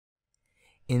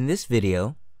In this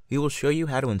video, we will show you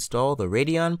how to install the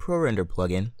Radeon ProRender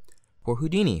Plugin for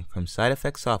Houdini from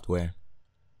SideFX software.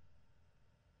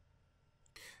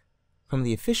 From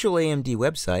the official AMD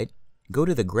website, go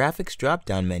to the Graphics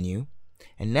drop-down menu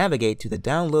and navigate to the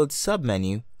Download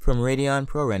sub-menu from Radeon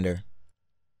ProRender.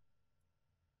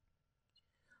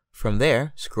 From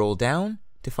there, scroll down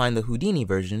to find the Houdini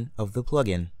version of the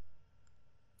plugin.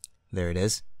 There it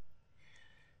is.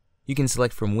 You can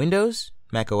select from Windows,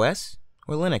 macOS,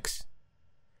 or Linux.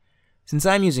 Since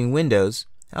I'm using Windows,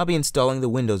 I'll be installing the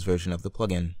Windows version of the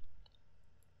plugin.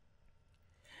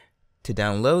 To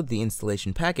download the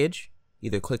installation package,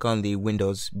 either click on the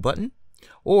Windows button,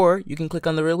 or you can click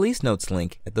on the Release Notes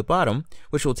link at the bottom,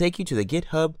 which will take you to the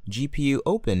GitHub GPU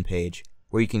Open page,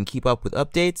 where you can keep up with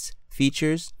updates,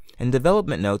 features, and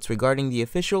development notes regarding the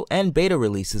official and beta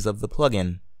releases of the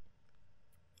plugin.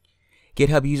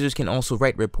 GitHub users can also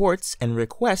write reports and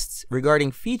requests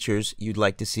regarding features you'd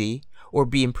like to see or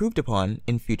be improved upon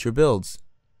in future builds.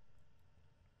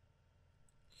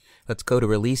 Let's go to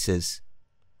Releases.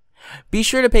 Be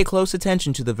sure to pay close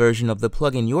attention to the version of the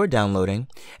plugin you're downloading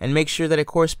and make sure that it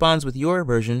corresponds with your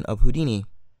version of Houdini.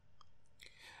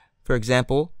 For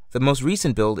example, the most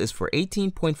recent build is for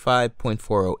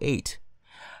 18.5.408.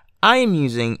 I am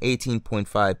using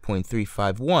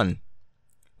 18.5.351,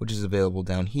 which is available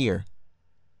down here.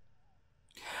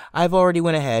 I've already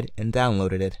went ahead and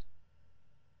downloaded it.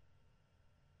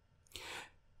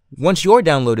 Once your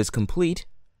download is complete,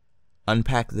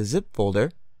 unpack the zip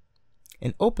folder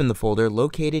and open the folder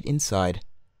located inside.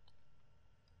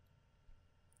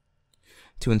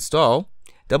 To install,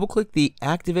 double-click the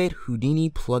Activate Houdini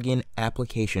Plugin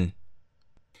application.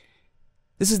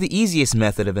 This is the easiest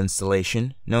method of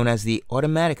installation, known as the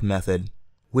automatic method,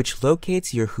 which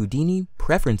locates your Houdini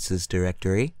Preferences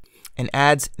directory and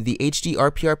adds the HD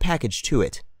RPR package to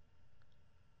it.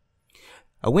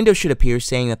 A window should appear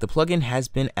saying that the plugin has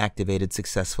been activated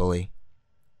successfully.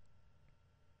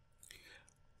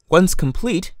 Once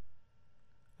complete,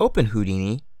 open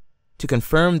Houdini to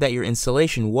confirm that your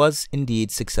installation was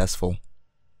indeed successful.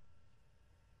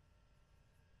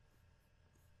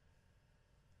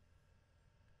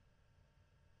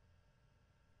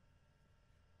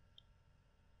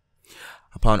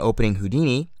 Upon opening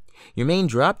Houdini, your main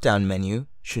drop-down menu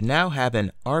should now have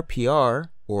an RPR,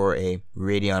 or a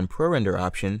Radeon ProRender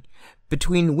option,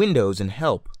 between Windows and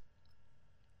Help.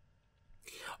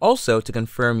 Also, to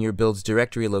confirm your build's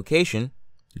directory location,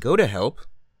 go to Help,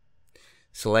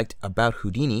 select About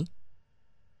Houdini,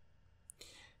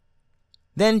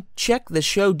 then check the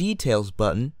Show Details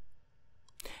button,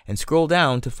 and scroll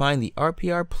down to find the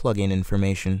RPR plugin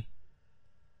information.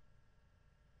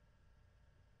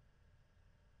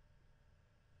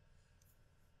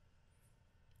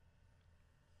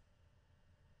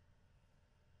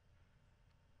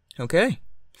 Okay,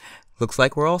 looks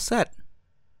like we're all set.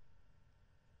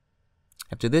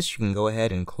 After this, you can go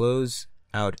ahead and close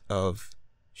out of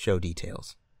Show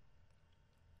Details.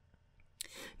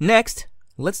 Next,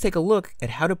 let's take a look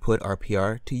at how to put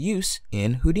RPR to use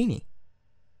in Houdini.